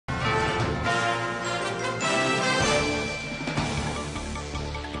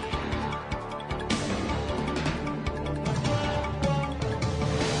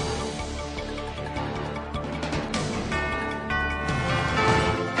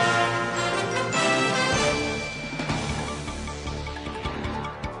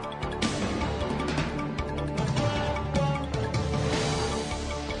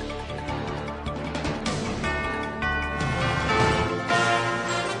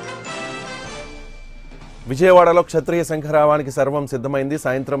విజయవాడలో క్షత్రియ సంఘరావానికి సర్వం సిద్ధమైంది.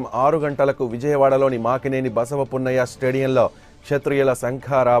 సాయంత్రం 6 గంటలకు విజయవాడలోని మాకినేని బసవపున్నయ్య స్టేడియంలో క్షత్రియుల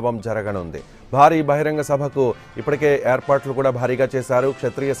సంఘరావం జరగనుంది. భారీ బహిరంగ సభకు ఇప్పటికే ఏర్పాట్లు కూడా భారీగా చేశారు.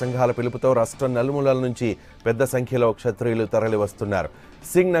 క్షత్రియ సంఘాల పిలుపుతో రాష్ట్రం నలుమూలల నుంచి పెద్ద సంఖ్యలో క్షత్రియులు తరలి వస్తున్నారు.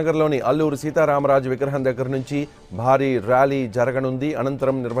 సింగ్ నగర్లోని అల్లూరు సీతారామరాజు విగ్రహం దగ్గర నుంచి భారీ ర్యాలీ జరగనుంది.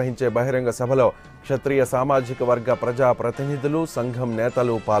 అనంతరం నిర్వహించే బహిరంగ సభలో క్షత్రియ సామాజిక వర్గ ప్రజా ప్రతినిధులు, సంఘం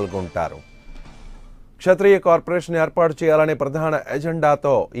నేతలు పాల్గొంటారు. క్షత్రియ కార్పొరేషన్ ఏర్పాటు చేయాలనే ప్రధాన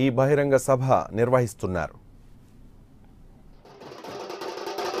ఎజెండాతో ఈ బహిరంగ సభ నిర్వహిస్తున్నారు.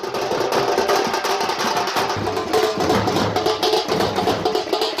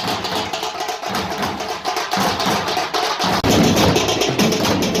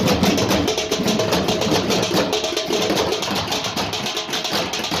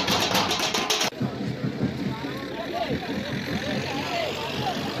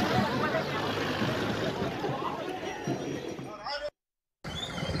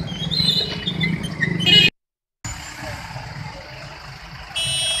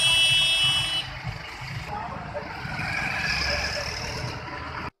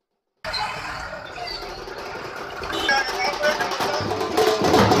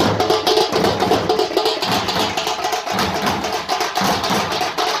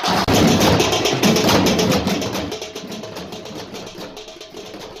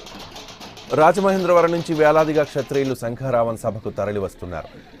 రాజమహేంద్రవరం నుంచి వేలాదిగా క్షత్రియులు సంఘరావం సభకు తరలి వస్తున్నారు.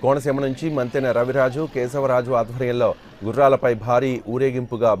 కోనసీమ నుంచి మంతెన రవిరాజు, కేశవరాజు ఆధ్వర్యంలో గుర్రాలపై భారీ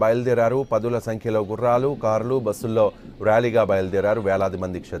ఊరేగింపుగా బయలుదేరారు. పదుల సంఖ్యలో గుర్రాలు, కార్లు, బస్సుల్లో ర్యాలీగా బయలుదేరారు వేలాది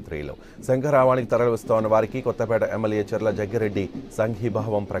మంది క్షత్రియులు. సంఘరావానికి తరలి వస్తోన్న వారికి కొత్తపేట ఎమ్మెల్యే చెర్ల జగ్గిరెడ్డి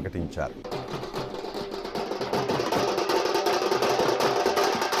సంఘీభావం ప్రకటించారు.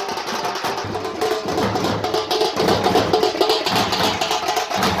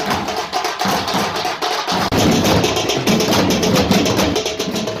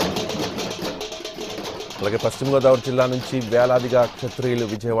 అలాగే పశ్చిమ గోదావరి జిల్లా నుంచి వేలాదిగా క్షత్రియులు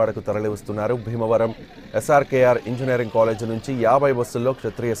విజయవాడకు తరలి వస్తున్నారు. భీమవరం SRKR ఇంజనీరింగ్ కాలేజీ నుంచి 50 బస్సుల్లో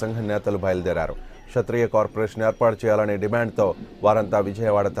క్షత్రియ సంఘ నేతలు బయలుదేరారు. క్షత్రియ కార్పొరేషన్ ఏర్పాటు చేయాలనే డిమాండ్తో వారంతా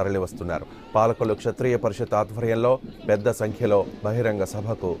విజయవాడ తరలి వస్తున్నారు. పాలకులు క్షత్రియ పరిషత్ ఆధ్వర్యంలో పెద్ద సంఖ్యలో బహిరంగ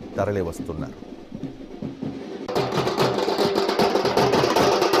సభకు తరలి వస్తున్నారు.